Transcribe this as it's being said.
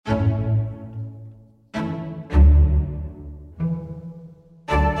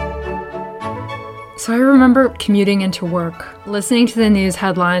So I remember commuting into work, listening to the news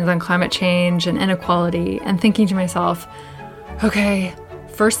headlines on climate change and inequality, and thinking to myself, okay,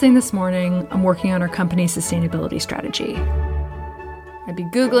 first thing this morning, I'm working on our company's sustainability strategy. I'd be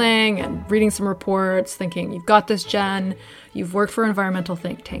Googling and reading some reports, thinking, you've got this, Jen. You've worked for environmental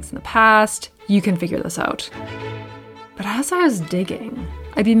think tanks in the past. You can figure this out. But as I was digging,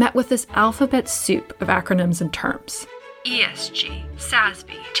 I'd be met with this alphabet soup of acronyms and terms. ESG,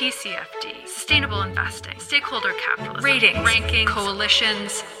 SASB, TCFD, sustainable investing, stakeholder capitalism, ratings, rankings,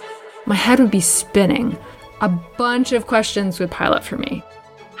 coalitions. My head would be spinning. A bunch of questions would pile up for me.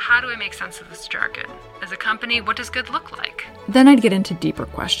 How do I make sense of this jargon? As a company, what does good look like? Then I'd get into deeper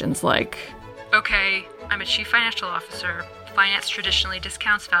questions like, okay, I'm a chief financial officer. Finance traditionally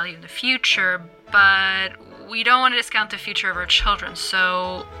discounts value in the future, but we don't want to discount the future of our children,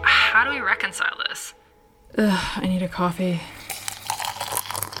 so how do we reconcile this? I need a coffee.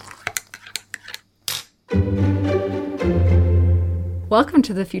 Welcome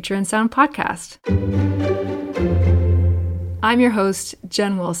to the Future in Sound podcast. I'm your host,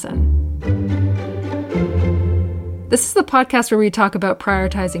 Jen Wilson. This is the podcast where we talk about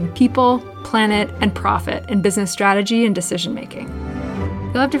prioritizing people, planet, and profit in business strategy and decision making.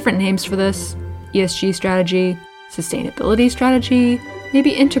 You'll have different names for this: ESG strategy, sustainability strategy,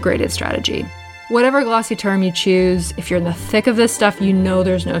 maybe integrated strategy. Whatever glossy term you choose, if you're in the thick of this stuff, you know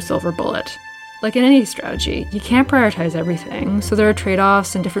there's no silver bullet. Like in any strategy, you can't prioritize everything, so there are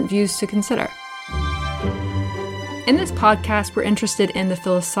trade-offs and different views to consider. In this podcast, we're interested in the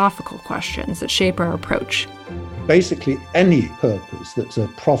philosophical questions that shape our approach. Basically, any purpose that's a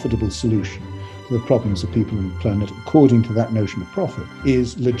profitable solution to the problems of people and the planet, according to that notion of profit,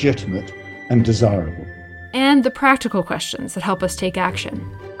 is legitimate and desirable. And the practical questions that help us take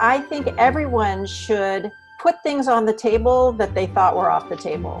action. I think everyone should put things on the table that they thought were off the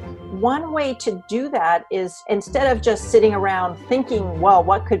table. One way to do that is, instead of just sitting around thinking, well,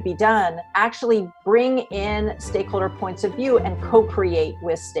 what could be done, actually bring in stakeholder points of view and co-create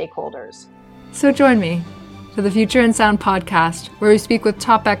with stakeholders. So join me for the Future in Sound podcast, where we speak with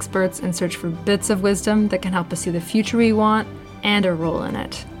top experts and search for bits of wisdom that can help us see the future we want and a role in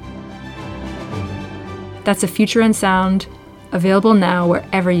it. That's A Future in Sound, available now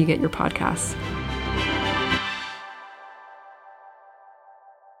wherever you get your podcasts.